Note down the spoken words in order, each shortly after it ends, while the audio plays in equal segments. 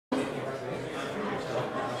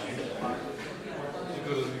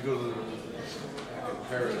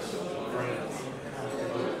Paris, France.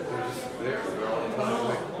 They're just there. They're all the time.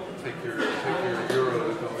 Like, take your euro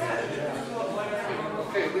to go in.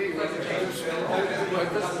 Okay, leave. I do my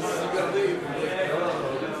business. You gotta leave.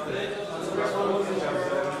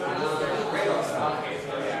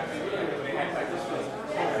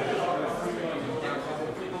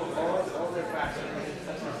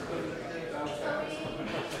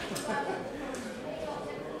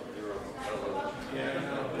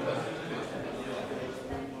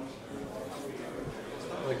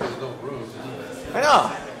 Like there's no room. I know.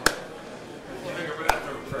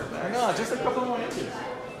 I know, just a couple more inches.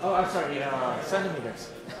 Oh, I'm sorry, centimeters.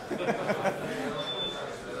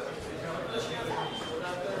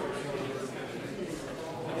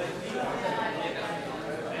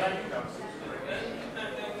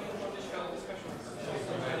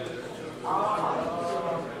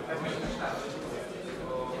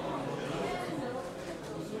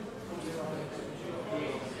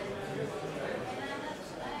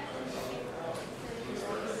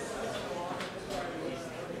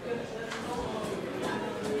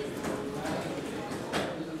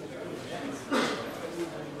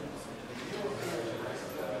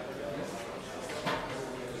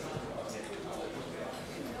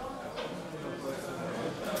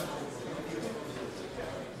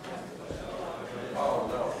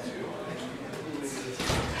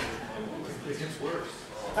 It gets worse.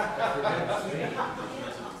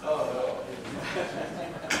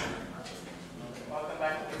 Welcome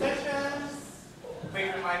back to the sessions. Quick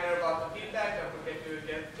reminder about the feedback. Don't forget to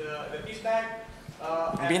get the feedback.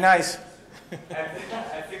 Be nice.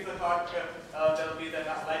 At 6 o'clock, there will be the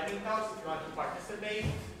lightning talks if you want to participate.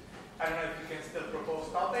 I don't know if you can still propose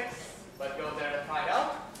topics, but go there and find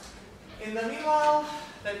out. In the meanwhile,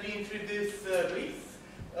 let me introduce Luis,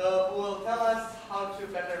 who will tell us how to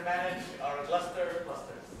better manage our Gluster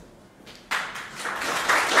clusters.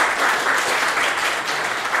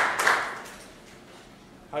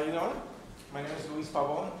 How you doing? My name is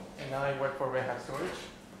Pabon, and I work for Red Hat Storage.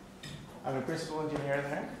 I'm a principal engineer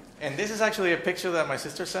there. And this is actually a picture that my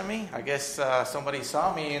sister sent me. I guess somebody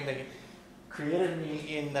saw me and they created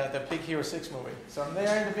me in the Big Hero 6 movie. So I'm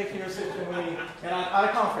there in the Big Hero 6 movie and I'm at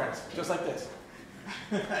a conference, just like this.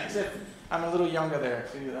 Except I'm a little younger there,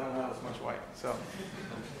 so I don't have as much white. So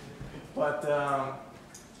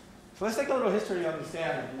let's take a little history to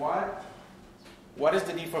understand what is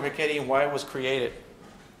the need for Heketi and why it was created.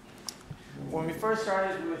 When we first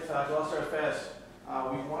started with GlusterFS,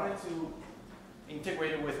 we wanted to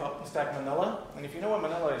integrate it with OpenStack Manila. And if you know what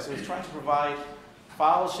Manila is, it's trying to provide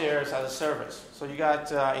file shares as a service. So you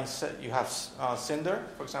have Cinder,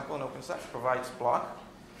 for example, in OpenStack, provides block.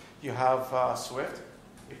 You have Swift,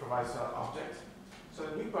 it provides object. So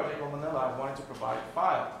the new project on Manila wanted to provide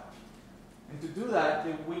file. And to do that,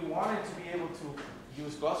 we wanted to be able to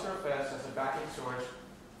use GlusterFS as a backend storage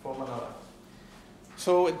for Manila.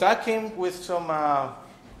 So that came with some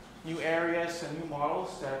new areas and new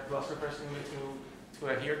models that GlusterFS needed to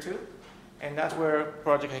adhere to. And that's where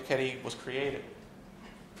Project Heketi was created.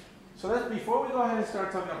 So before we go ahead and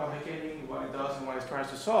start talking about Heketi, what it does and what it tries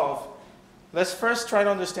to solve, let's first try to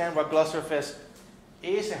understand what GlusterFS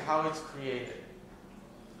is and how it's created.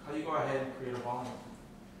 How do you go ahead and create a volume?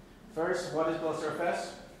 First, what is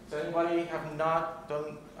GlusterFS? Does anybody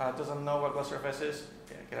doesn't know what GlusterFS is?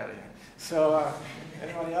 Yeah, get out of here. So,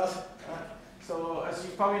 anybody else? So, as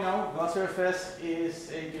you probably know, GlusterFS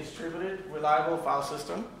is a distributed, reliable file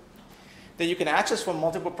system that you can access from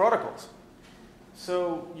multiple protocols.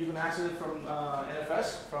 So, you can access it from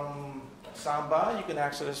NFS, from Samba, you can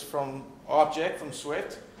access it from Object, from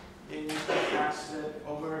Swift, and you can access it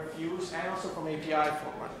over Fuse, and also from API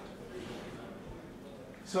format.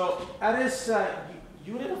 So, at its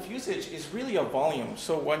unit of usage is really a volume.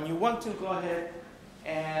 So, when you want to go ahead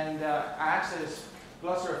and access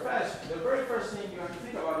GlusterFS, the very first thing you have to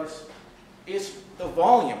think about is the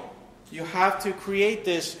volume. You have to create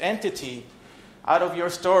this entity out of your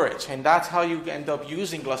storage, and that's how you end up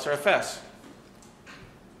using GlusterFS.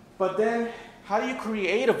 But then, how do you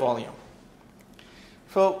create a volume?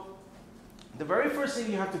 So, the very first thing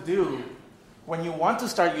you have to do when you want to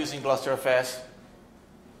start using GlusterFS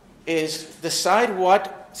is decide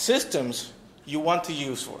what systems you want to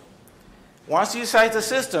use for. Once you decide the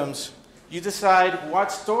systems, you decide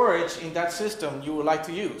what storage in that system you would like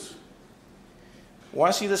to use.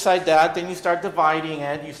 Once you decide that, then you start dividing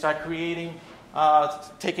it. You start creating,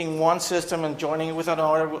 taking one system and joining it with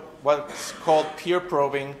another, what's called peer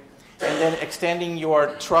probing, and then extending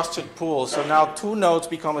your trusted pool. So now 2 nodes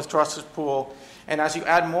become a trusted pool, and as you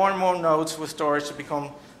add more and more nodes with storage, it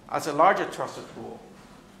becomes as a larger trusted pool.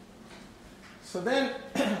 So then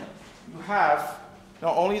you have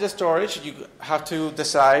not only the storage, you have to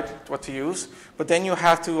decide what to use, but then you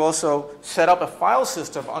have to also set up a file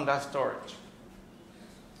system on that storage.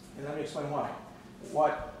 And let me explain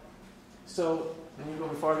why. So, let me go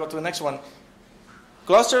before I go to the next one.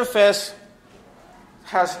 GlusterFS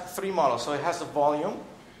has 3 models. So it has a volume,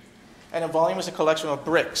 and a volume is a collection of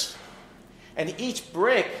bricks. And each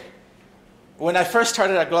brick, when I first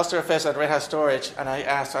started at GlusterFS at Red Hat Storage, and I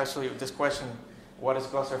asked actually this question, what is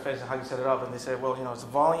GlusterFS and how you set it up? And they said, well, it's a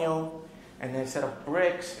volume, and they set up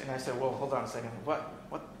bricks. And I said, well, hold on a second.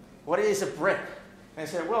 What is a brick? And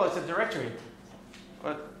they said, well, it's a directory.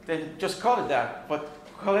 But they just called it that. But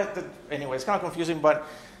anyway, it's kind of confusing. But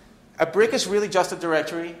a brick is really just a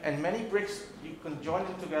directory, and many bricks, you can join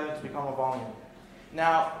them together to become a volume.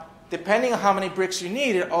 Now, depending on how many bricks you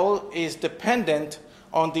need, it all is dependent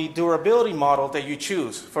on the durability model that you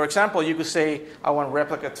choose. For example, you could say, I want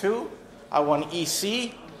replica 2, I want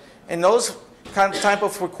EC, and those type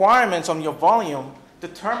of requirements on your volume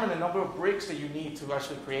determine the number of bricks that you need to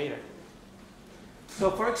actually create it. So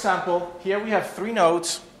for example, here we have 3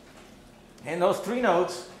 nodes, and those 3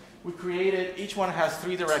 nodes we created, each one has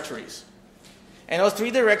 3 directories. And those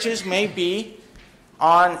 3 directories may be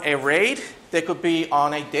on a RAID, they could be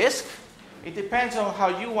on a disk. It depends on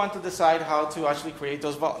how you want to decide how to actually create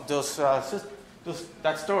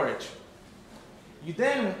that storage. You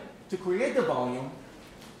then, to create the volume,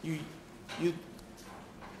 you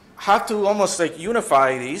have to almost like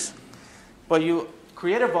unify these, but you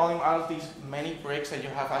create a volume out of these many bricks that you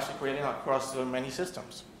have actually created across the many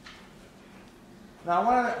systems. Now I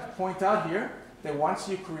want to point out here that once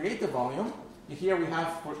you create the volume, here we have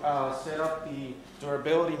set up the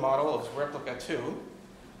durability model of replica 2.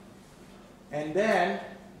 And then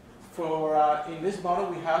in this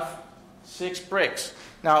model we have 6 bricks.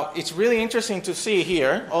 Now it's really interesting to see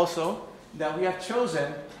here also that we have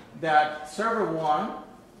chosen that server 1,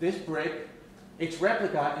 this brick, its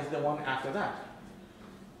replica is the one after that.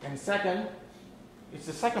 And second, it's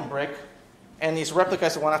the second brick, and its replica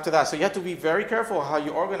is the one after that. So you have to be very careful how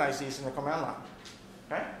you organize these in the command line.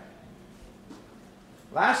 Okay?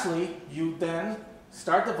 Lastly, you then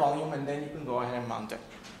start the volume, and then you can go ahead and mount it.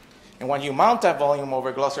 And when you mount that volume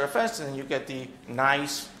over GlusterFS, then you get the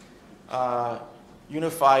nice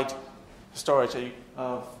unified storage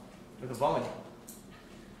of the volume.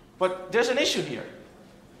 But there's an issue here.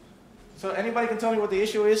 So anybody can tell me what the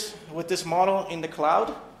issue is with this model in the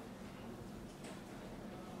cloud?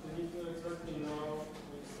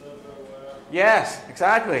 Yes,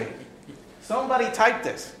 exactly. Somebody typed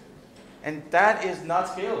this, and that is not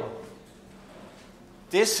scalable.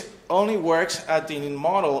 This only works at the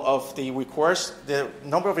model of the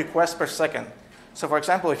number of requests per second. So for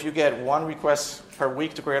example, if you get 1 request per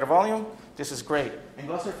week to create a volume, this is great. And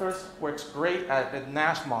GlusterFS works great at the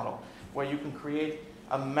NAS model, where you can create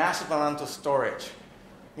a massive amount of storage.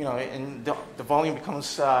 And the volume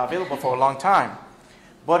becomes available for a long time.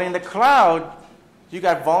 But in the cloud, you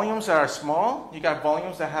got volumes that are small. You got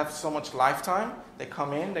volumes that have so much lifetime. They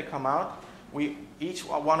come in, they come out. Each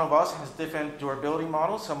one of us has different durability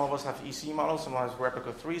models. Some of us have EC models, some of us have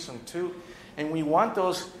replica 3, some 2. And we want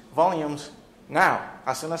those volumes now,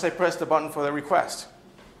 as soon as I press the button for the request.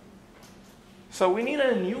 So we need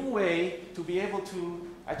a new way to be able to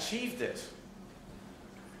achieve this.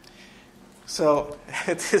 So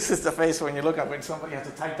this is the face when you look at when somebody has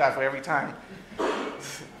to type that for every time.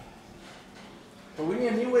 But we need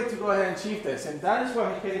a new way to go ahead and achieve this, and that is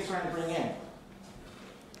what Heketi is trying to bring in.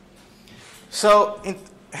 So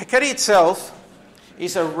Heketi itself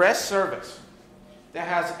is a REST service that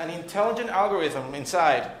has an intelligent algorithm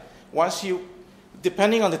inside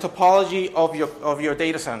depending on the topology of your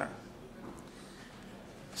data center.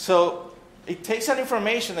 So it takes that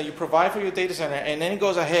information that you provide for your data center, and then it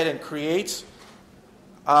goes ahead and creates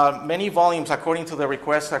many volumes according to the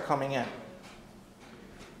requests that are coming in.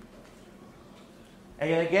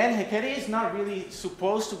 And again, Heketi is not really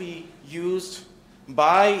supposed to be used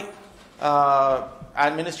by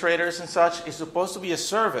administrators and such. It's supposed to be a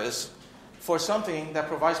service for something that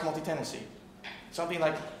provides multi-tenancy. Something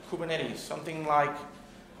like Kubernetes, something like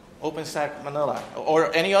OpenStack Manila,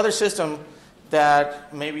 or any other system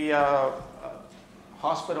that maybe a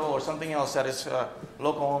hospital or something else that is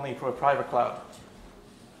local only for a private cloud.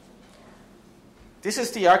 This is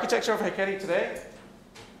the architecture of Heketi today.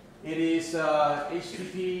 It is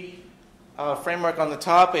HTTP framework on the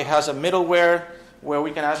top. It has a middleware where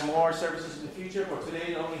we can add more services in the future. For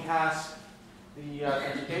today, it only has the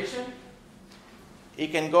education.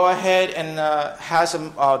 It can go ahead and has a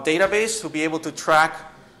database to be able to track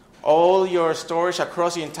all your storage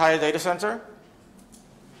across the entire data center.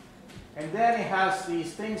 And then it has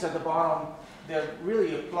these things at the bottom they're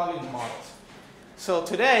really plugin models. So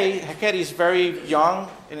today, Heketi is very young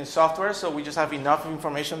in its software, so we just have enough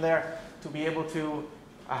information there to be able to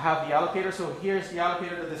have the allocator. So here's the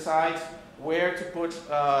allocator that decides where to put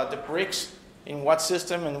the bricks in what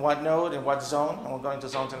system, in what node, in what zone, and we'll go into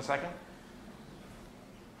zones in a second.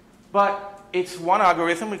 But it's one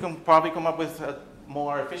algorithm. We can probably come up with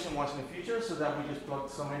more efficient ones in the future, so that we just plug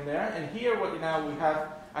some in there. And here, now we have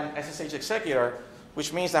an SSH executor,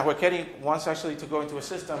 which means that Heketi wants actually to go into a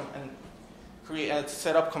system and create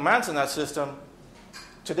set up commands in that system.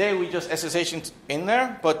 Today, we just SSH in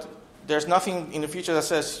there, but there's nothing in the future that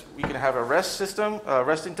says we can have a REST system, a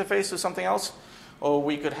REST interface or something else, or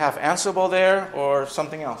we could have Ansible there or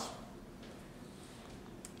something else.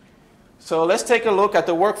 So let's take a look at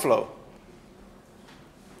the workflow.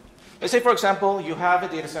 Let's say, for example, you have a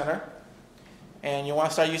data center, and you want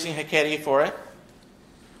to start using Heketi for it.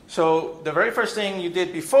 So the very first thing you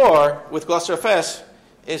did before with GlusterFS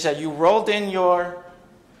is that you rolled in your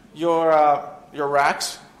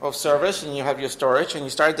racks of service, and you have your storage, and you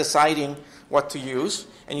start deciding what to use,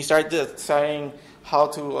 and you start deciding how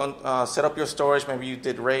to set up your storage. Maybe you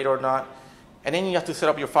did RAID or not, and then you have to set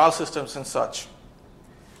up your file systems and such.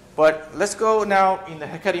 But let's go now in the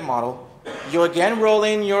Heketi model. You again roll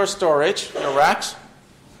in your storage, your racks,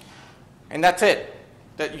 and that's it.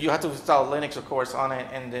 That you have to install Linux, of course, on it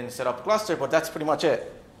and then set up cluster, but that's pretty much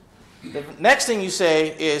it. The next thing you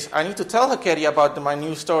say is, I need to tell Heketi about my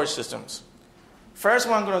new storage systems. First,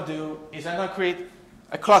 what I'm going to do is I'm going to create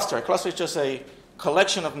a cluster. A cluster is just a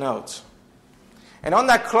collection of nodes. And on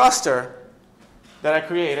that cluster that I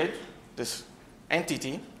created, this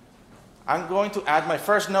entity, I'm going to add my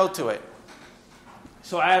first node to it.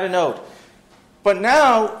 So I add a node. But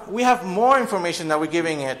now we have more information that we're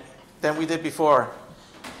giving it than we did before.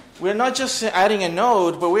 We're not just adding a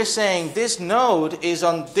node, but we're saying this node is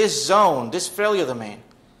on this zone, this failure domain.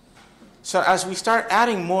 So as we start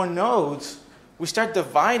adding more nodes, we start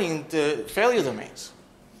dividing the failure domains.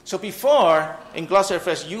 So before, in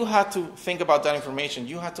GlusterFS, you had to think about that information.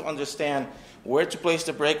 You had to understand where to place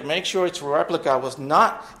the brick, make sure its replica was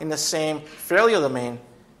not in the same failure domain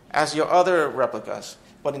as your other replicas.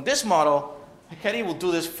 But in this model, Heketi will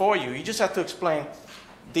do this for you. You just have to explain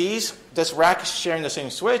this rack is sharing the same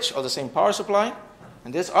switch or the same power supply,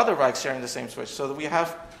 and this other rack is sharing the same switch. So that we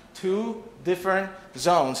have two different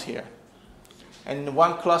zones here and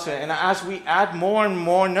one cluster. And as we add more and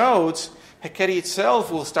more nodes, Heketi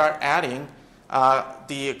itself will start adding,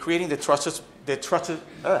 creating the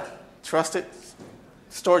trusted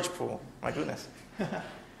storage pool. My goodness.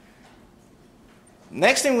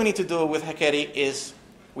 Next thing we need to do with Heketi is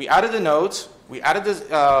we added the nodes, we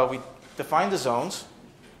defined the zones.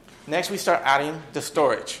 Next, we start adding the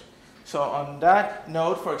storage. So on that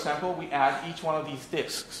node, for example, we add each one of these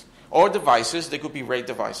disks or devices. They could be RAID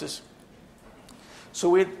devices.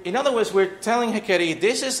 So in other words, we're telling Heketi,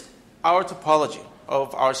 this is our topology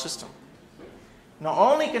of our system. Not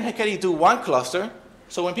only can Heketi do one cluster,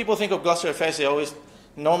 so when people think of GlusterFS, they always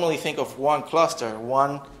normally think of one cluster,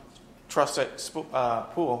 one trusted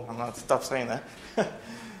pool. I'm not stop saying that.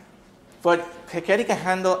 But Heketi can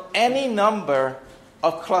handle any number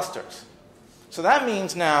of clusters. So that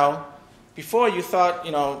means now, before you thought,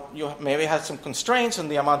 you maybe had some constraints on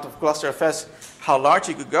the amount of GlusterFS, how large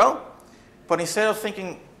you could go. But instead of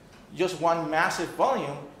thinking just one massive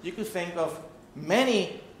volume, you could think of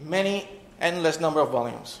many, many endless number of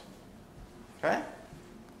volumes. Okay?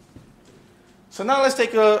 So now let's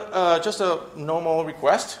take just a normal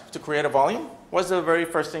request to create a volume. What's the very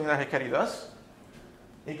first thing that Heketi does?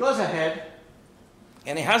 It goes ahead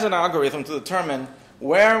and it has an algorithm to determine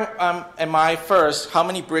where am I first, how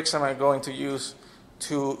many bricks am I going to use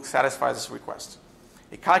to satisfy this request.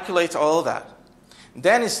 It calculates all of that.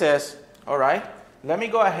 Then it says, all right, let me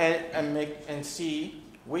go ahead and see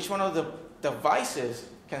which one of the devices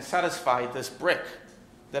can satisfy this brick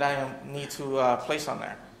that I need to place on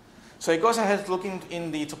there. So it goes ahead looking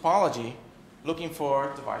in the topology, looking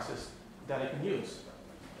for devices that it can use.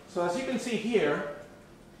 So as you can see here,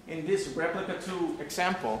 in this replica 2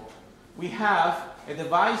 example, we have a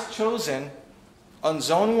device chosen on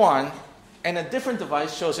zone 1 and a different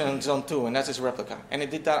device chosen on zone 2, and that's its replica. And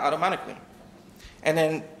it did that automatically. And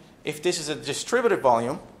then if this is a distributed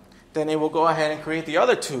volume, then it will go ahead and create the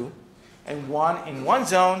other two, and one in one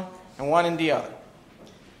zone and one in the other.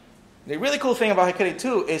 The really cool thing about Heketi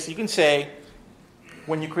 2 is you can say,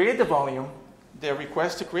 when you create the volume, the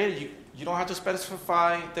request to create it, you don't have to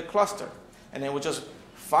specify the cluster, and it will just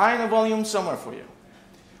find a volume somewhere for you.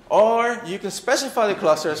 Or you can specify the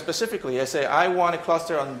cluster specifically. I say, I want a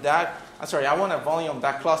cluster on that, I want a volume on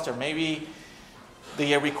that cluster. Maybe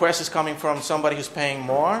the request is coming from somebody who's paying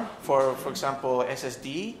more for example,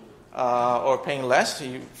 SSD, or paying less, so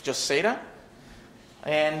you just say that.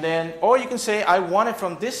 And then, or you can say, I want it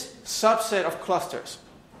from this subset of clusters.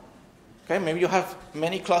 Okay, maybe you have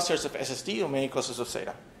many clusters of SSD or many clusters of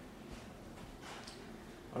SATA.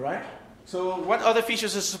 All right. So what other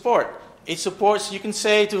features does it support? It supports, you can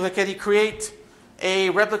say to Heketi, create a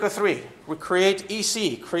replica 3, create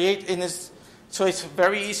EC, create in this. So it's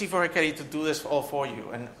very easy for Heketi to do this all for you,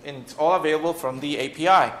 and it's all available from the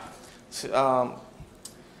API.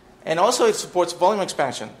 And also it supports volume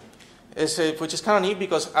expansion, which is kind of neat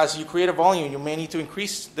because as you create a volume, you may need to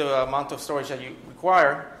increase the amount of storage that you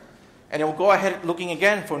require, and it will go ahead looking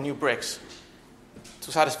again for new bricks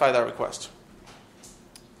to satisfy that request.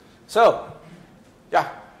 So, yeah?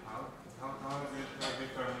 How is it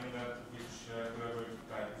determining that which replica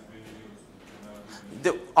type is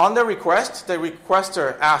being used? On the request, the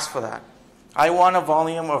requester asks for that. I want a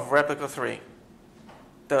volume of replica 3.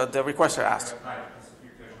 The requester asked.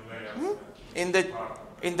 In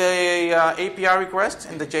the API request,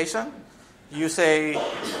 in the JSON, you say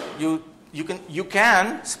you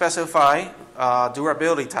can specify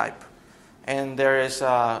durability type, and there is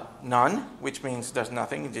none, which means there's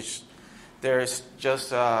nothing. There's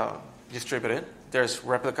just distributed. There's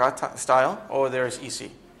replica style, or there's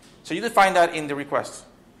EC. So you define that in the request.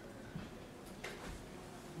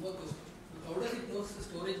 How does it know the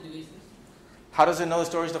storage devices? How does it know the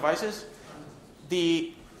storage devices?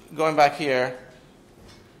 Going back here,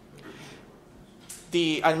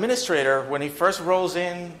 the administrator, when he first rolls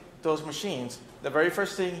in those machines, the very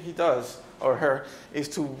first thing he does, or her, is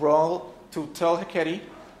to tell Heketi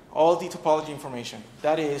all the topology information.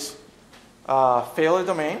 That is failure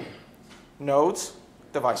domain, nodes,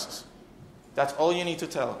 devices. That's all you need to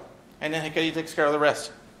tell. And then Heketi takes care of the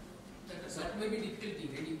rest. That may be difficult thing,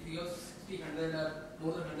 right? If you have 60, 100 or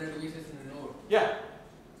more than 100 devices in a node. Yeah.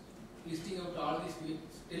 Listing out all these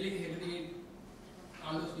devices, telling Heketi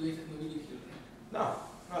all those devices may be difficult, right? No,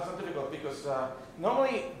 it's not difficult because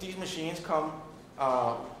normally these machines come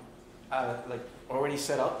like already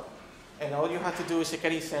set up, and all you have to do is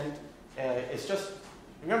Heketi send. It's just,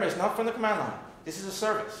 remember, it's not from the command line. This is a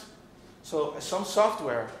service. So some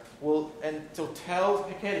software will tell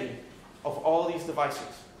Heketi of all these devices.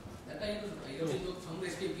 That I know some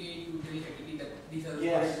REST API you tell Heketi that these are the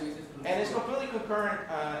Yes, devices. and it's completely concurrent,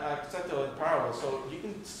 acceptable in parallel. So you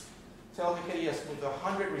can tell Heketi with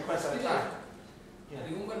 100 requests at a time. Yeah.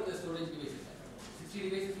 Remember the storage devices. 60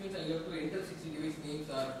 devices means I have to enter 60 device names.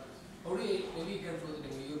 How do you, maybe you can flow the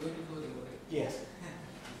demo. You're going to flow the demo, right? Yes.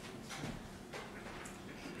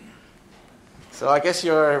 So I guess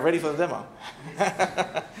you're ready for the demo.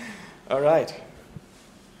 All right.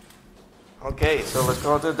 Okay, so let's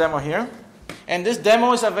go to the demo here. And this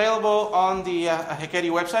demo is available on the Heketi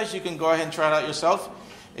website. So you can go ahead and try it out yourself.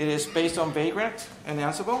 It is based on Vagrant and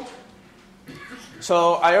Ansible.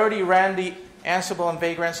 So I already ran the Ansible and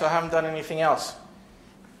Vagrant, so I haven't done anything else.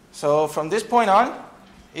 So from this point on,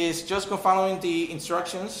 is just go following the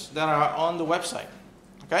instructions that are on the website.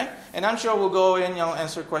 Okay? And I'm sure we'll go in,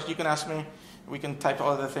 answer questions. You can ask me. We can type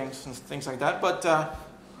other things and things like that. But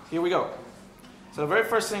here we go. So the very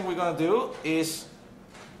first thing we're going to do is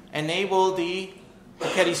enable the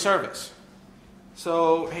Heketi service.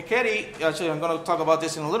 So Heketi, actually I'm going to talk about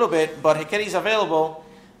this in a little bit, but Heketi is available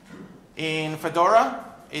in Fedora.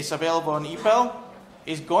 It's available in EPEL.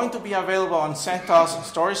 It's going to be available on CentOS and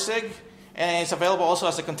StorageSig, and it's available also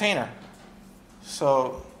as a container.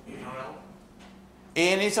 So,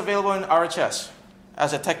 and it's available in RHS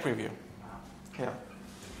as a tech preview. Yeah.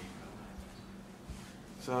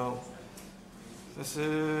 So, this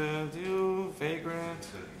is Vagrant,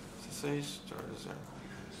 SSH,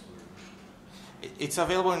 it's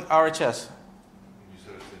available in RHS. You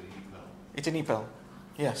said it's in EPEL. It's in EPEL.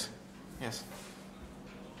 Yes. Yes.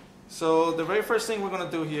 So the very first thing we're going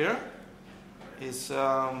to do here is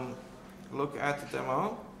look at the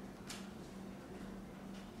demo.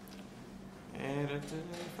 And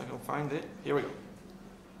if I can find it, here we go.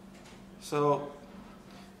 So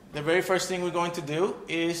the very first thing we're going to do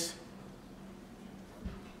is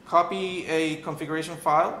copy a configuration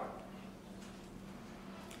file.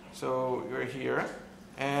 So you're here,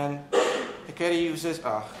 and Heketi uses,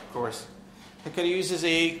 of course, Heketi uses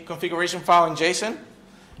a configuration file in JSON,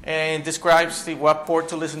 and it describes what port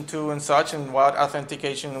to listen to and such, and what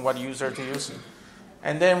authentication and what user to use.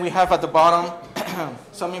 And then we have at the bottom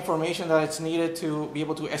some information that it's needed to be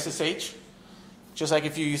able to SSH. Just like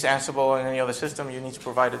if you use Ansible and any other system, you need to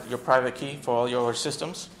provide your private key for all your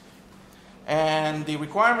systems. And the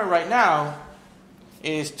requirement right now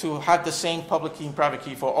is to have the same public key and private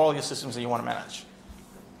key for all your systems that you want to manage.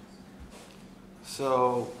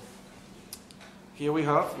 So here we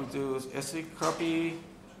do sc copy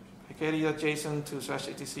heketi.json to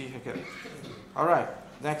 /etc heketi. All right,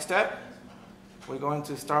 next step, we're going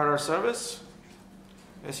to start our service.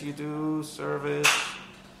 Su service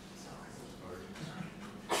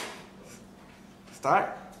start.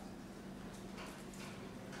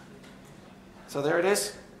 So there it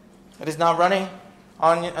is. It is now running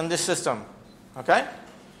on this system. Okay?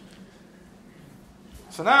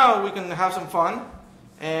 So now we can have some fun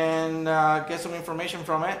and get some information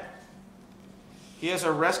from it. Here's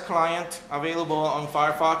a REST client available on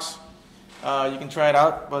Firefox. You can try it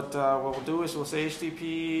out, but what we'll do is we'll say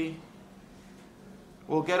HTTP.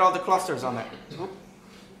 We'll get all the clusters on it. Oop.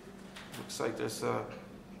 Looks like there's an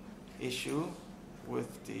issue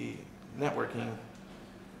with the networking.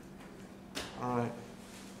 All right.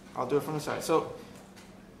 I'll do it from the side. So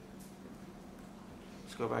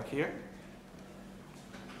let's go back here.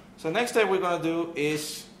 So next step we're going to do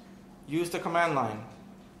is use the command line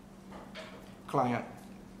client.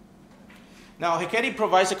 Now Heketi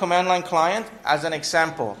provides a command line client as an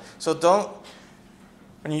example. So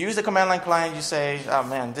when you use the command line client, you say, oh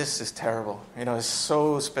man, this is terrible. It's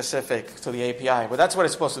so specific to the API. But that's what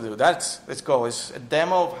it's supposed to do. That's its goal. It's a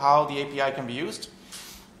demo of how the API can be used.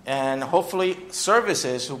 And hopefully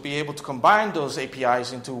services will be able to combine those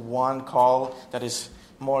APIs into one call that is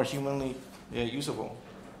more humanly usable.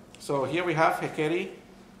 So here we have Heketi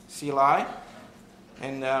CLI,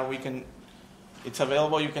 and it's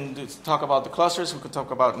available. You can talk about the clusters. We can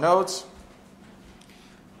talk about nodes.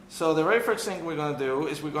 So the very first thing we're going to do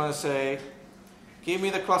is we're going to say, give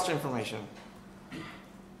me the cluster information.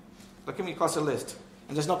 Look, give me cluster list.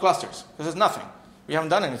 And there's no clusters, because there's nothing. We haven't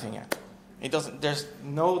done anything yet. There's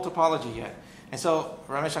no topology yet. And so,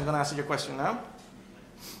 Ramesh, I'm going to answer your question now.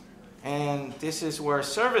 And this is where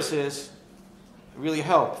services really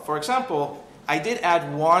help. For example, I did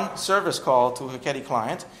add one service call to Heketi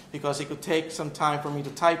client because it could take some time for me to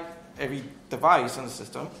type every device in the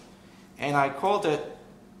system. And I called it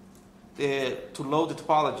to load the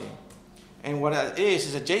topology. And what that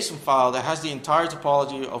is a JSON file that has the entire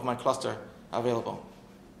topology of my cluster available.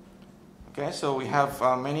 Okay, so we have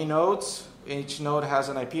many nodes. Each node has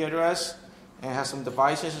an IP address and has some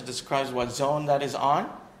devices. It describes what zone that is on.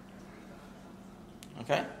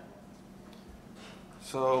 Okay?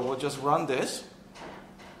 So we'll just run this.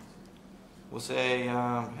 We'll say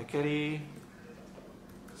Heketi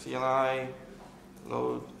CLI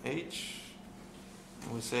load H.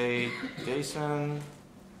 We say JSON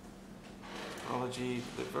topology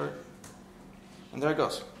delivered, and there it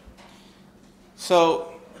goes.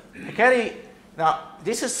 So Heketi, now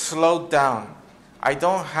this is slowed down. I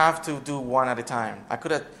don't have to do one at a time. I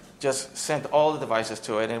could have just sent all the devices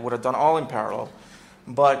to it and it would have done all in parallel.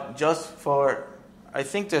 But I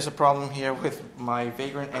think there's a problem here with my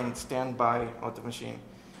Vagrant and standby of the machine.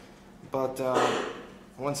 But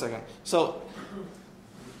 1 second. So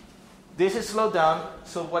this is slowed down.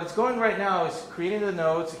 So what it's going right now is creating the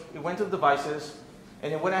nodes. It went to the devices,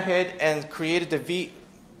 and it went ahead and created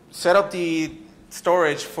set up the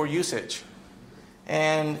storage for usage.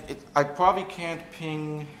 And I probably can't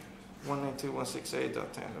ping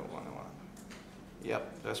 192.168.10.101.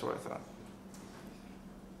 Yep, that's what I thought.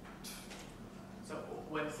 So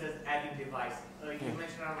when it says adding device, you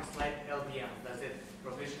mentioned on the slide LVM. Does it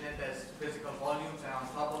provision it as physical volumes, and on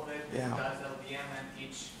top of it, it does LVM, and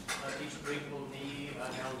each brick will be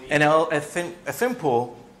an LV? A thin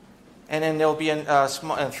pool, and then there'll be a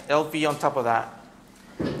small LV on top of that.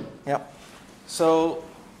 Yep. So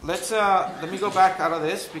let me go back out of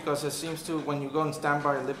this because it seems to, when you go in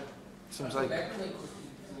standby, it seems like. Back to my question.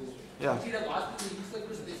 Yeah. See the last thing is like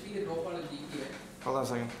this being a drop on a GPU. Hold on a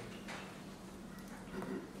second.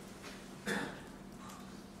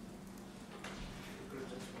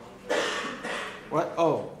 What?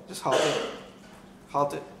 Oh, just halt it.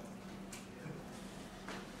 Halt it.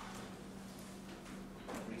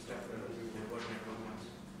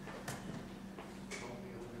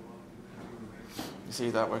 You see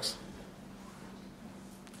if that works.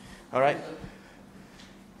 All right.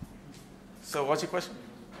 So what's your question?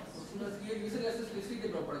 Here user has to specify the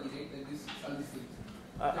topology, right? Like this, all these things.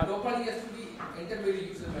 The topology has to be entered by the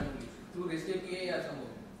user manually through REST API or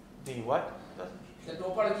somewhere. The what? The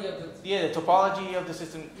topology of the Yeah, the topology of the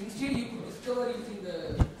system. Instead, you could discover using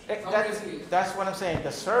the. That's what I'm saying.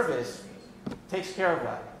 The service takes care of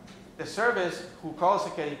that. The service who calls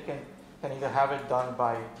Heketi can either have it done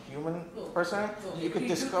by human person. You could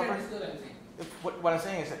discover. What I'm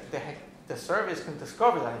saying is that the service can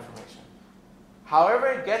discover that information. However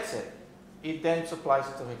it gets it, it then supplies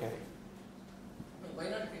it to Heketi. Why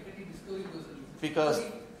not Heketi discovering those? Because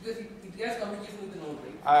Because it has communication with the node,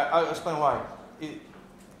 right? I'll explain why.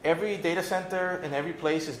 Every data center in every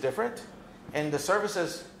place is different, and the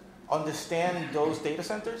services understand those data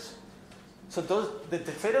centers. So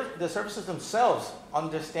the services themselves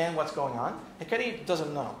understand what's going on. Heketi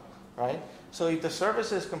doesn't know, right? So if the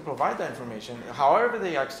services can provide that information, however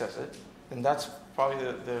they access it, then that's probably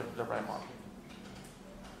the right model.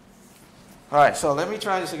 All right, so let me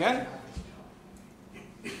try this again.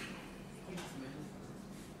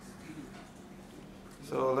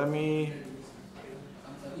 So let me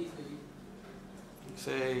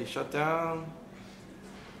say shut down.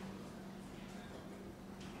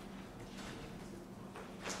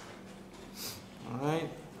 All right,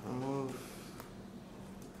 remove.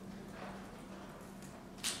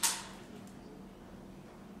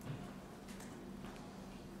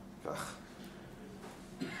 Ugh.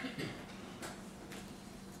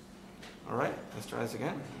 All right, let's try this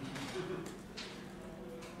again.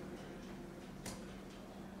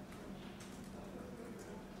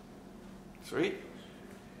 Sweet.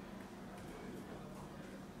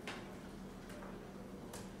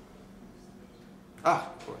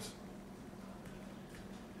 Of course.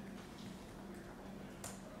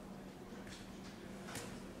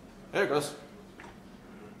 There it goes.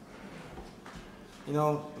 You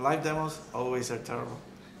know, live demos always are terrible.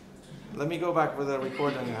 Let me go back with the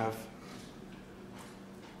recording I have.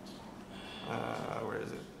 Where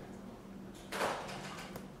is it?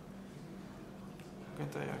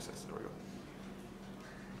 Can't I access? There we go.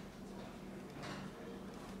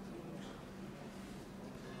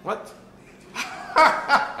 What?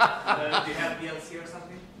 Do you have DLC or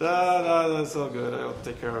something? No, that's all good. I'll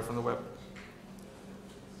take care of it from the web.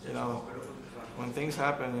 You know, when things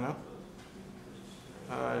happen, you know.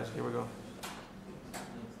 All right, here we go.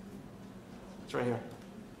 It's right here.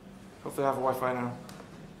 Hopefully I have Wi-Fi now.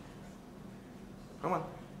 Come on.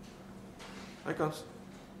 There it comes.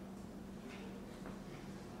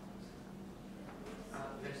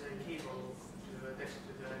 There's a cable attached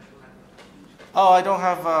to the network. Oh, I don't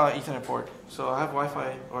have Ethernet port, so I have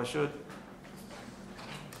Wi-Fi, or I should.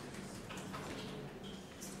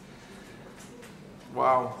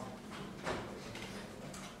 Wow.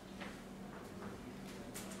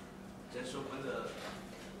 Just open the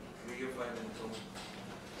video file and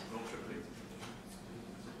don't triple it.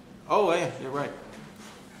 Oh, yeah, you're right.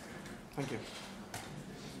 Thank you.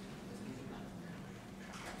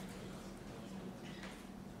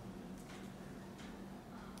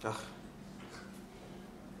 Ugh.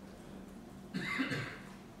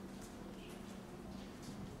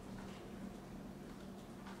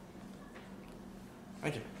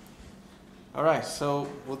 Thank you. All right, so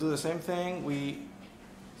we'll do the same thing. We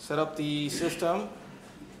set up the system.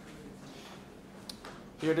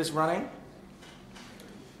 Here it is running.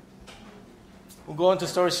 We'll go into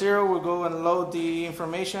storage 0. We'll go and load the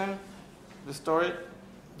information, the storage,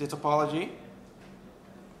 the topology.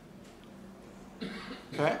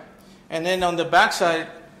 Okay, and then on the back side,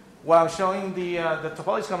 while I'm showing the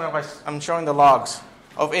topology coming up, I'm showing the logs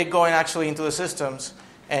of it going actually into the systems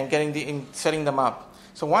and getting setting them up.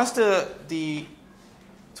 So once the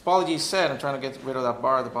topology is set, I'm trying to get rid of that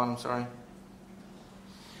bar at the bottom. Sorry.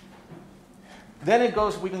 Then it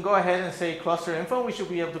goes. We can go ahead and say cluster info. We should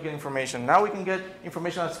be able to get information. Now we can get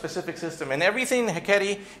information on a specific system, and everything in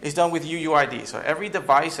Heketi is done with UUID. So every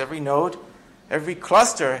device, every node, every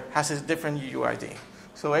cluster has a different UUID.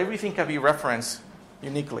 So everything can be referenced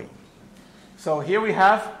uniquely. So here we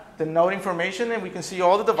have the node information, and we can see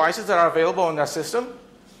all the devices that are available in that system.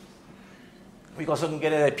 We also can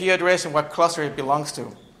get an IP address and what cluster it belongs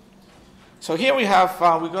to. So here we have,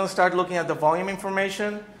 we're going to start looking at the volume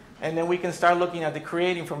information, and then we can start looking at the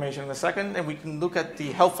create information in a second, and we can look at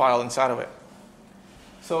the help file inside of it.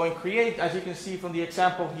 So in create, as you can see from the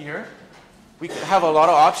example here, we have a lot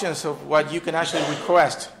of options of what you can actually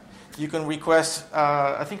request. You can request,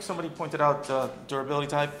 I think somebody pointed out durability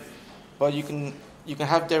type, but you can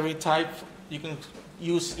have every type. You can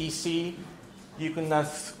use EC. You can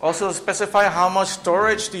also specify how much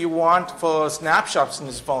storage do you want for snapshots in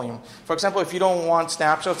this volume. For example, if you don't want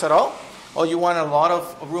snapshots at all, or you want a lot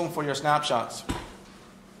of room for your snapshots.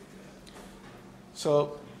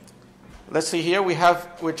 So let's see here.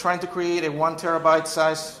 We're trying to create a 1 terabyte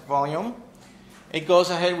size volume. It goes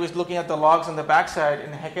ahead with looking at the logs on the backside,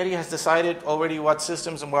 and Heketi has decided already what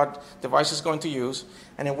systems and what device it's going to use,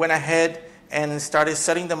 and it went ahead and started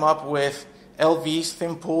setting them up with LVs,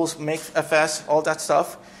 thin pools, make-fs, all that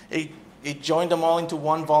stuff. It joined them all into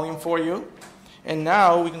one volume for you, and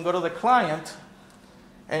now we can go to the client,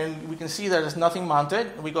 and we can see that there's nothing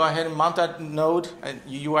mounted. We go ahead and mount that node at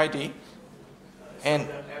UUID. And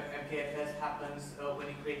the MKFS happens when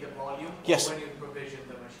you create the volume, yes, or when you provision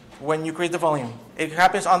the machine? When you create the volume. It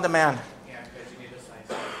happens on demand. Yeah, because you need the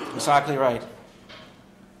size. Exactly right.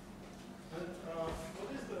 And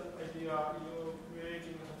what is the idea? You create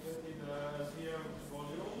in Heketi the VM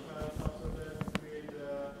volume, and after that you create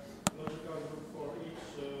the logical group for each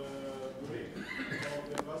brick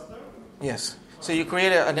of the cluster? Yes. So you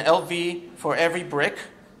create an LV for every brick.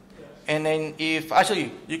 And then if,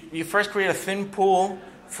 actually, you first create a thin pool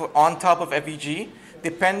on top of FEG,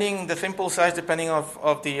 depending, the thin pool size depending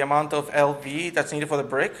of the amount of LV that's needed for the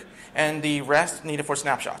brick, and the rest needed for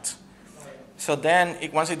snapshots. So then,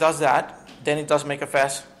 once it does that, then it does make a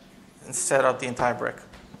fast and set up the entire brick.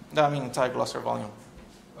 Entire Gluster volume.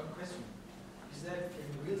 One question. Is that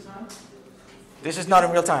in real time? This is not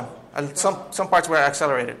in real time. Some parts were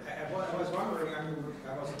accelerated. I was wondering,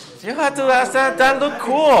 I was... You had to ask that. That looked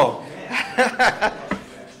cool.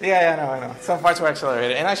 Yeah, I know. Some parts were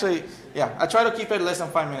accelerated. And actually, yeah, I try to keep it less than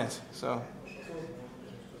 5 minutes. So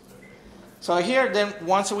here, then,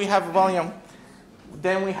 once we have a volume,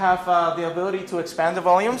 then we have the ability to expand the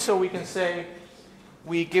volume. So we can say,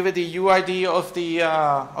 we give it the UID of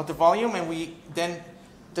the volume, and we then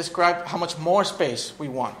describe how much more space we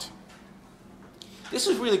want. This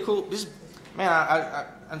is really cool.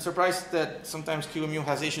 I'm surprised that sometimes QEMU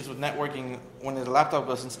has issues with networking when the laptop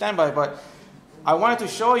goes in standby, but I wanted to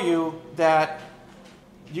show you that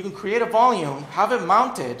you can create a volume, have it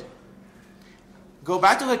mounted, go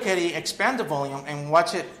back to Heketi, expand the volume, and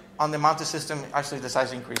watch it on the mounted system, actually the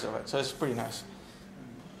size increase of it. So it's pretty nice.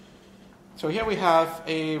 So here we have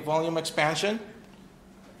a volume expansion.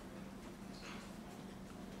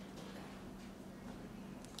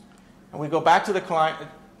 And we go back to the client.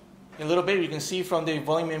 In a little bit, you can see from the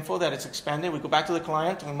volume info that it's expanded. We go back to the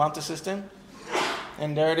client, we mount the system,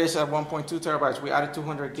 and there it is at 1.2 terabytes. We added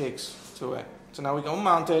 200 gigs to it. So now we go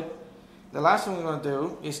mount it. The last thing we're going to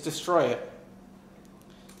do is destroy it.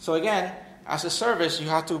 So again, as a service, you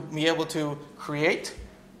have to be able to create,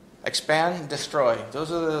 expand, destroy.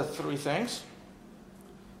 Those are the three things.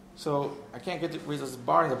 So I can't get rid of this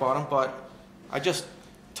bar in the bottom, but I just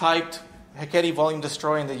typed Heketi volume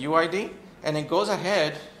destroy in the UID, and it goes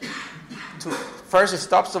ahead to, first it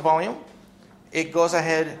stops the volume, it goes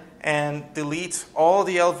ahead and deletes all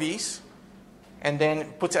the LVs, and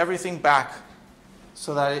then puts everything back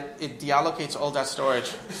so that it deallocates all that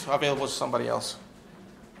storage available to somebody else.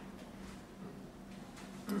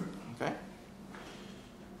 Okay?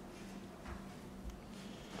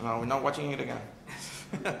 No, we're not watching it again.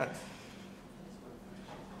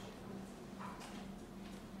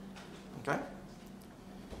 Okay?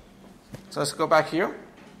 So let's go back here.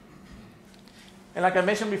 And like I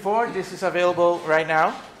mentioned before, this is available right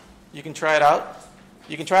now. You can try it out.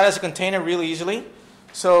 You can try it as a container really easily.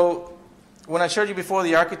 So when I showed you before,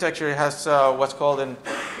 the architecture has what's called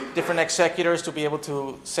different executors to be able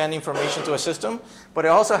to send information to a system. But it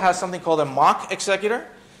also has something called a mock executor.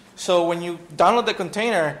 So when you download the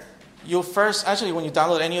container, you'll first, actually when you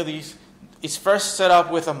download any of these, it's first set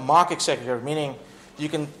up with a mock executor, meaning you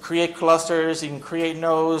can create clusters, you can create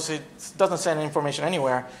nodes. It doesn't send information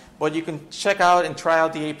anywhere, but you can check out and try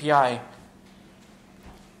out the API.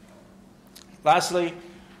 Lastly,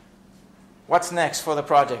 what's next for the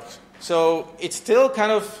project? So it's still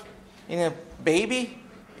kind of in a baby.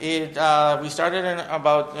 We started in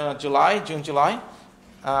about June, July.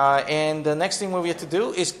 And the next thing we have to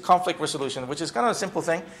do is conflict resolution, which is kind of a simple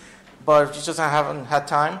thing, but you just haven't had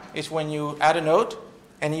time. It's when you add a node,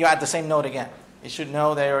 and you add the same node again. It should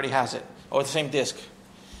know that it already has it, or the same disk.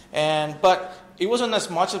 But it wasn't as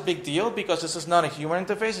much a big deal because this is not a human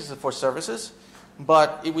interface, this is for services.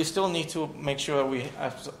 But we still need to make sure we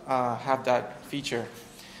have that feature.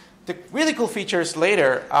 The really cool features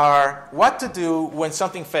later are what to do when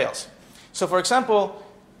something fails. So for example,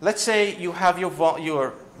 let's say you have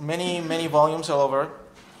your many volumes all over,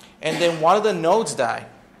 and then one of the nodes die.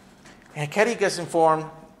 And Heketi gets informed,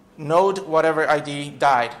 node whatever ID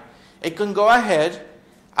died. It can go ahead,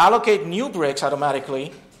 allocate new bricks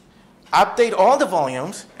automatically, update all the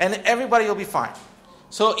volumes, and everybody will be fine.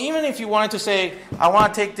 So even if you wanted to say, I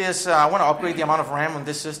want to take this, I want to upgrade the amount of RAM on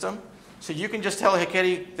this system, so you can just tell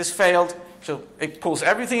Heketi, this failed, so it pulls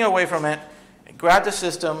everything away from it, grab the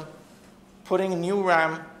system, putting a new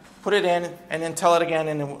RAM, put it in, and then tell it again,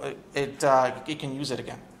 and it can use it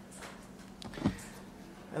again.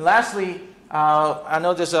 And lastly, I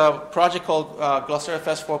know there's a project called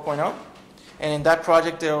GlusterFS 4.0, and in that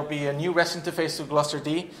project there will be a new REST interface to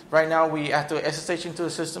GlusterD. Right now we have to SSH into the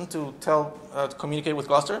system to communicate with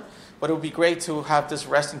Gluster, but it would be great to have this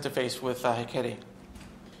REST interface with Heketi.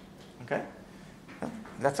 Okay?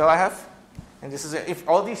 That's all I have. And this is it. If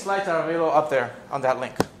all these slides are available up there on that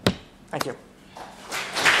link. Thank you.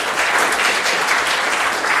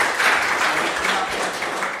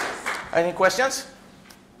 Any questions?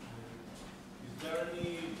 Is there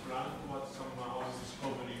any plan about some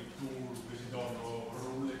discovery tool based on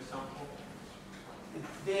rule example?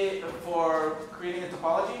 For creating a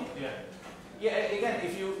topology? Yeah. Yeah, again,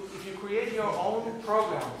 if you create your own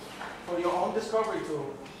program for your own discovery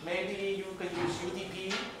tool, maybe you can use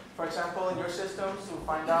UDP, for example, in your systems to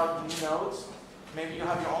find out new nodes. Maybe you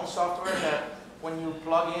have your own software that when you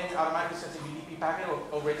plug in, automatically sends a UDP packet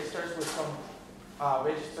or registers with some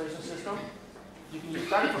registration system. You can use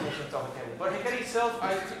that information to Heketi. But Heketi itself,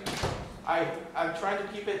 I'm trying to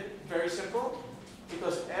keep it very simple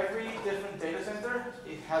because every different data center,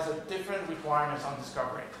 it has a different requirements on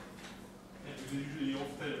discovery. And usually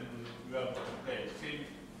often you have, same,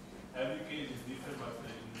 every case is different, but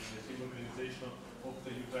in the same organization,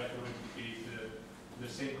 often you try to replicate the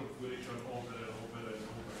same configuration over and over and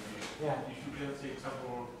over again. Yeah. If you can say,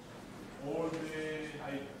 example, all the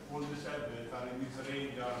servers are in this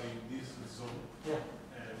range, are in this zone, Yeah.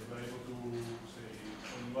 and we're able to say,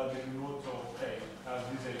 when you add the note of, has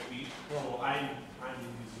this IP, Yeah. so I'm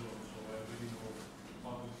in this zone, so I really know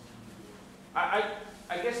how to do it.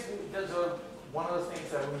 I guess those are one of the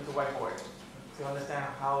things that we need to whiteboard to understand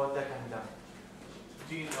how that can be done.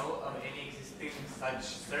 Do you know of any existing such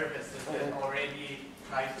services that already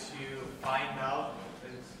try to find out,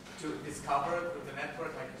 to discover through the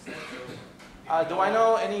network, like you said? Do I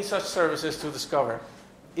know any such services to discover?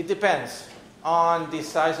 It depends on the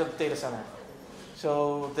size of the data center.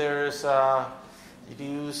 So there's, you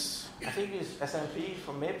can use, I think use SMP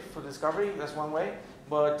for MIP for discovery, that's one way.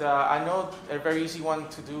 But I know a very easy one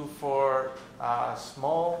to do for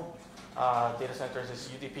small data centers is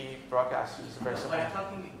UDP broadcast. It's very simple. But I'm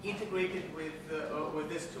talking integrated with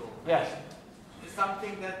this tool. Yes. It's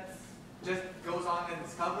something that just goes on and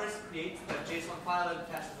discovers, creates a JSON file and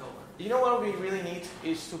passes over. You know what we really need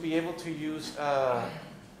is to be able to use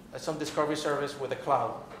some discovery service with a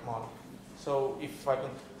cloud model. So if I can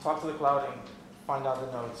talk to the cloud and find out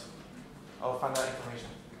the nodes, I'll find out information.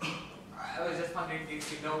 I was just wondering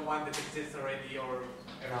if you know one that exists already or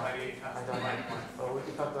everybody has I don't know. So we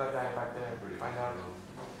can talk to that guy back there and find out.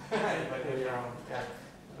 Yeah.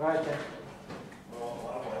 Right, Ken.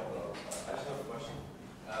 Well, I just have a question.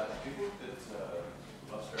 Do you think that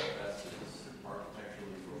GlusterFS is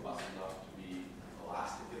architecturally robust enough to be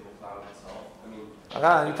elastic in the cloud itself? I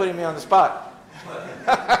mean, You're putting me on the spot. no, I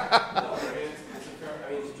mean, it's a fair,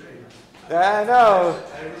 I mean, I know.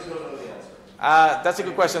 I really don't know the answer. That's a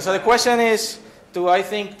good question. So the question is, do I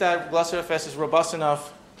think that GlusterFS is robust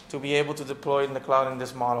enough to be able to deploy in the cloud in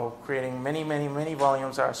this model, creating many, many, many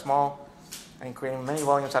volumes that are small and creating many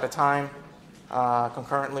volumes at a time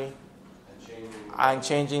concurrently and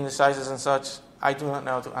changing the sizes and such? I do not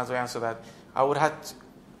know how to answer that. I would have to,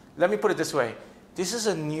 let me put it this way. This is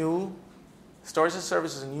a new, storage as a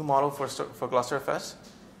service is a new model for GlusterFS,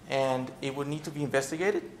 and it would need to be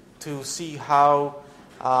investigated to see how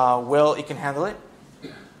well it can handle it.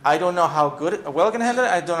 I don't know how well it can handle it.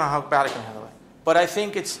 I don't know how bad it can handle it. But I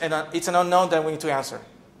think it's an unknown that we need to answer.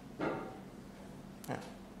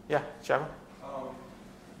 Yeah, Shaba?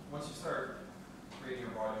 Once you start creating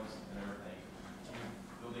your volumes and everything,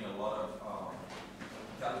 you're building a lot of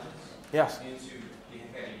intelligence into the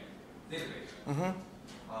Heketi database. Mm-hmm.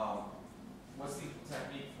 What's the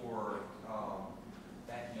technique for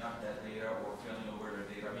backing up that data or failing over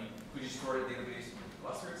the data? I mean, could you store the database in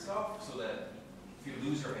Gluster itself so that if you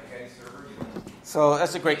lose your Heketi server, you don't... So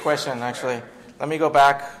that's a great question, actually. Let me go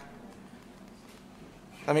back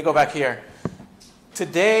here.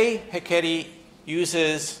 Today, Heketi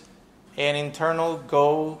uses an internal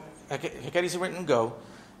Go, Heketi is written in Go,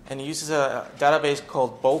 and it uses a database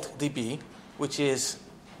called BoltDB, which is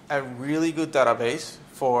a really good database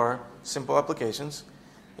for simple applications.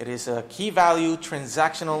 It is a key value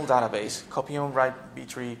transactional database, copy on write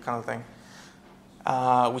B-tree kind of thing,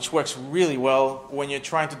 which works really well when you're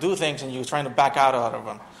trying to do things and you're trying to back out of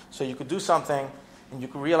them. So you could do something and you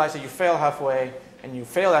could realize that you fail halfway and you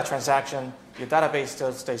fail that transaction, your database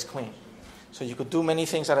still stays clean. So you could do many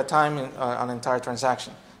things at a time on an entire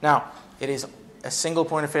transaction. Now, it is a single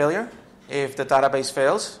point of failure. If the database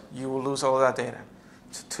fails, you will lose all of that data.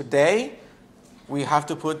 Today, we have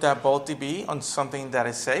to put that BoltDB on something that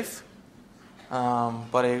is safe,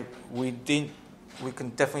 but we can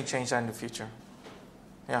definitely change that in the future.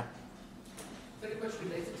 Yeah. Very much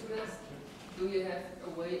related to that, do you have a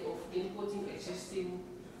way of importing existing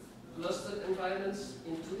clustered environments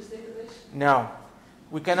into this database? No.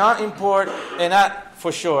 We cannot import, and that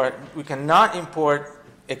for sure, we cannot import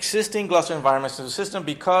existing Gluster environments to the system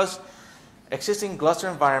because existing Gluster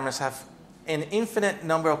environments have an infinite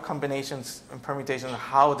number of combinations and permutations of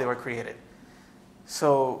how they were created.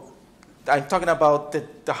 So I'm talking about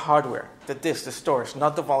the hardware, the disk, the storage,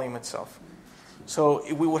 not the volume itself. So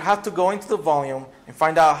we would have to go into the volume and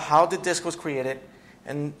find out how the disk was created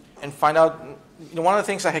and find out, one of the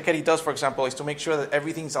things that Heketi does, for example, is to make sure that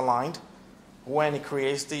everything's aligned when it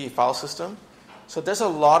creates the file system. So there's a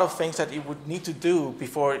lot of things that it would need to do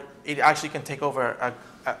before it actually can take over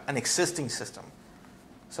an existing system.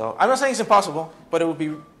 So I'm not saying it's impossible, but it would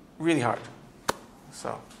be really hard.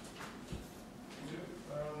 So. Do you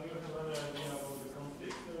have any idea about the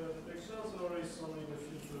conflict detections, or is only the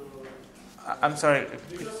future? I'm sorry.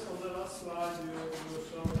 Because on the last slide you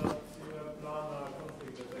showed that you have planned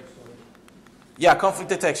conflict detection. Yeah, conflict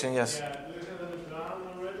detection, yes. Yeah, do you have any plan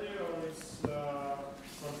already, or is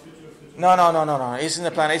from future? No. It's in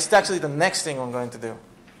the plan. It's actually the next thing I'm going to do.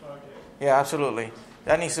 Okay. Yeah, absolutely.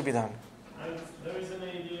 That needs to be done. And there is an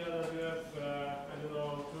idea that you have,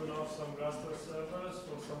 turn off some Gluster servers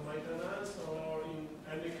for some maintenance, or in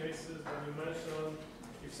any cases that you mentioned,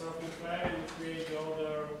 if something fails, you create the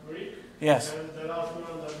other brick. Yes. And the last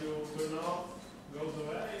one that you turn off goes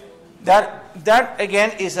away. That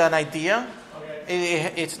again is an idea.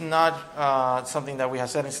 Okay. It's not something that we have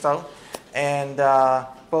set in stone, and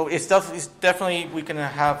but it's definitely we can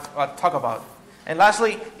have a talk about. And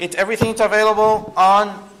lastly, everything's available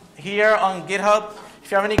here on GitHub. If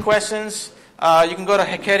you have any questions, you can go to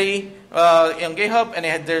Heketi on GitHub,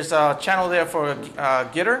 and there's a channel there for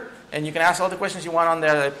Gitter, and you can ask all the questions you want on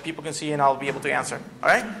there that people can see, and I'll be able to answer. All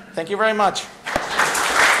right? Thank you very much.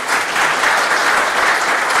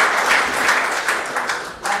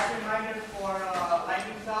 Last reminder for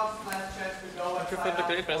lightning talks, last chance to go and Thank you for the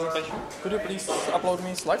great presentation. Could you please upload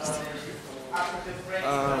me slides? after this break.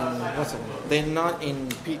 One second. They're not in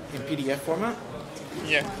PDF format.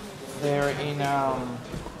 Yeah. They're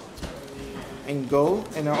in Go,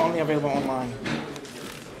 and they're only available online.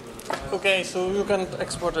 Okay, so you can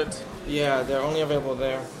export it. Yeah, they're only available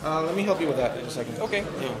there. Let me help you with that in a second. Okay.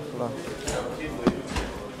 Yeah, hold on.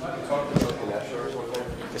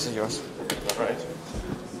 This is yours. Right.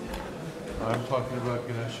 I'm talking about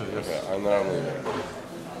Ganesha, yes. Okay, I'm leaving.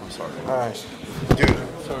 I'm sorry. All right.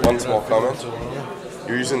 Dude, one small comment.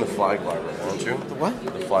 You're using the flag library, aren't you? The what?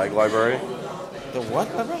 The flag library, The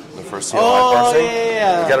what library? the first CLI Oh, parsing.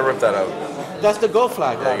 yeah. You gotta rip that out. That's the Go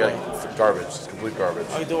flag Yeah, you library. got garbage. It's complete garbage.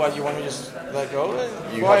 Oh, you do what? You want me to just let go of it?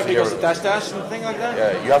 You Why? have to get Because rid of dash dash and thing like that?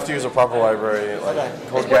 Yeah, you have to use a proper library, like Okay.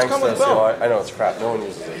 Code It's what's come with Gangsta, Go. CLI. I know, it's crap. No one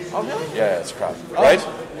uses it. Oh, really? Yeah, it's crap. Right?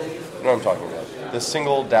 You know what I'm talking about. This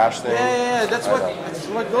single dash thing. Yeah. That's I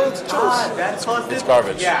what know. Go chose. That's positive. It's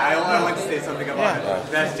garbage. Yeah, I want to say something about Yeah.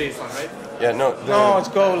 it. That's JSON, right? Yeah, no. No, it's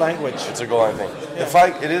Go language. It's a Golang thing. The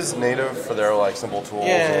flag, it is native for their like simple tools.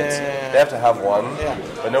 Yeah, and it's, yeah, yeah. They have to have one, Yeah.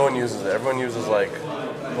 but no one uses it. Everyone uses like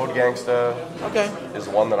Code Gangsta Okay. is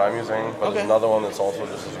one that I'm using, but Okay. there's another one that's also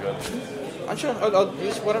just as good. I'm sure. I'll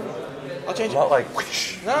use whatever. I'll change it. Not like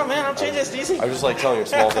whoosh. No, man, I'll change it. It's easy. I'm just like telling you a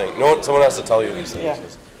small thing. No one, someone has to tell you these things. Yeah.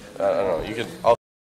 'Cause, I don't know. You could.